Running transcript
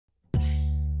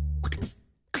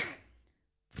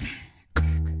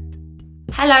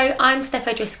Hello, I'm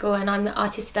Stef and I'm the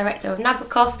artistic director of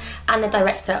Nabokov and the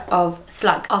director of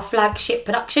SLUG, our flagship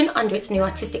production under its new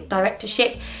artistic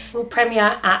directorship will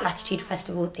premiere at Latitude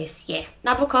Festival this year.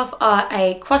 Nabokov are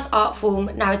a cross-art form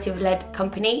narrative-led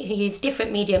company who use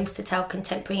different mediums to tell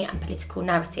contemporary and political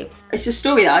narratives. It's a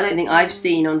story that I don't think I've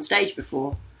seen on stage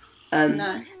before.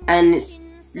 No. And it's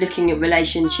looking at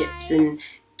relationships and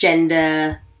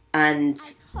gender and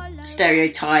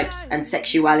stereotypes and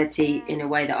sexuality in a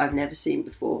way that I've never seen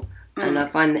before. And I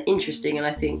find that interesting, and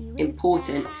I think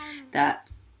important that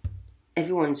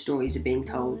everyone's stories are being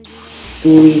told.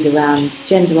 Stories around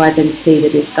gender identity, the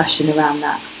discussion around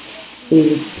that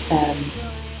is,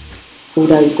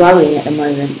 although growing at the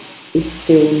moment, is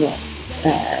still not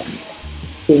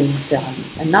being done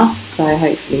enough, so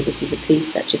hopefully this is a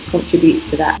piece that just contributes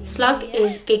to that. SLUG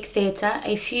is gig theatre,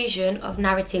 a fusion of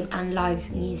narrative and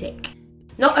live music.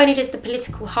 Not only does the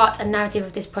political heart and narrative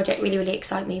of this project really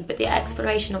excite me, but the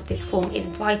exploration of this form is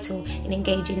vital in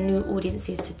engaging new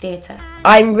audiences to theatre.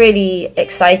 I'm really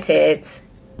excited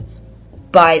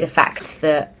by the fact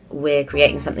that we're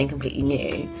creating something completely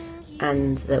new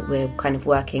and that we're kind of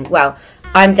working, well,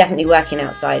 I'm definitely working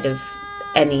outside of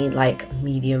any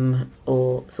medium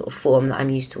or sort of form that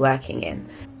I'm used to working in.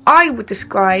 I would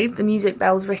describe the music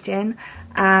Belle's written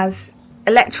as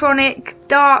electronic,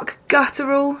 dark,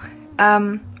 guttural,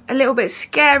 a little bit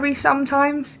scary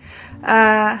sometimes,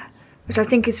 which I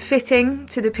think is fitting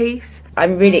to the piece.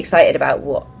 I'm really excited about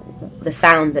what the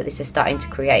sound that this is starting to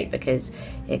create, because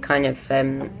it kind of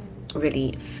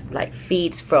really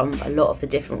feeds from a lot of the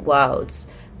different worlds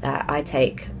that I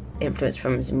take influence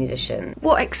from as a musician.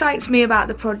 What excites me about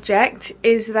the project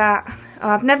is that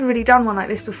I've never really done one like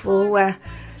this before, where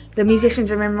the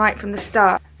musicians are in right from the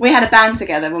start. We had a band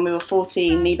together when we were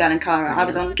 14, me, Belle and Caragh. I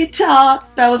was on guitar,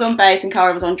 Belle was on bass and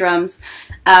Caragh was on drums.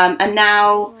 And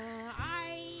now,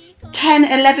 10,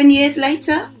 11 years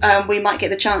later, we might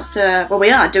get the chance to, well, we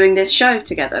are doing this show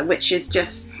together, which is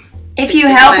just... If you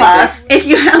help us,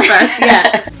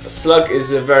 yeah. SLUG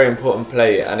is a very important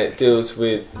play, and it deals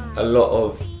with a lot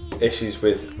of issues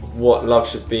with what love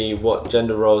should be, what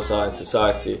gender roles are in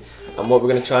society. And what we're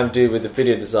going to try and do with the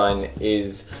video design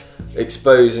is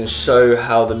expose and show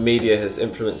how the media has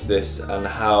influenced this and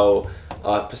how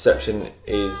our perception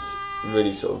is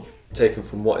really sort of taken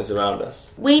from what is around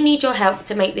us. We need your help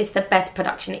to make this the best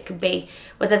production it could be,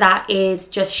 whether that is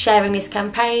just sharing this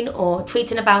campaign or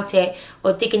tweeting about it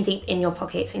or digging deep in your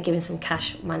pockets and giving some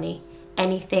cash money.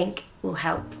 Anything will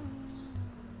help.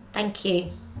 Thank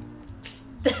you.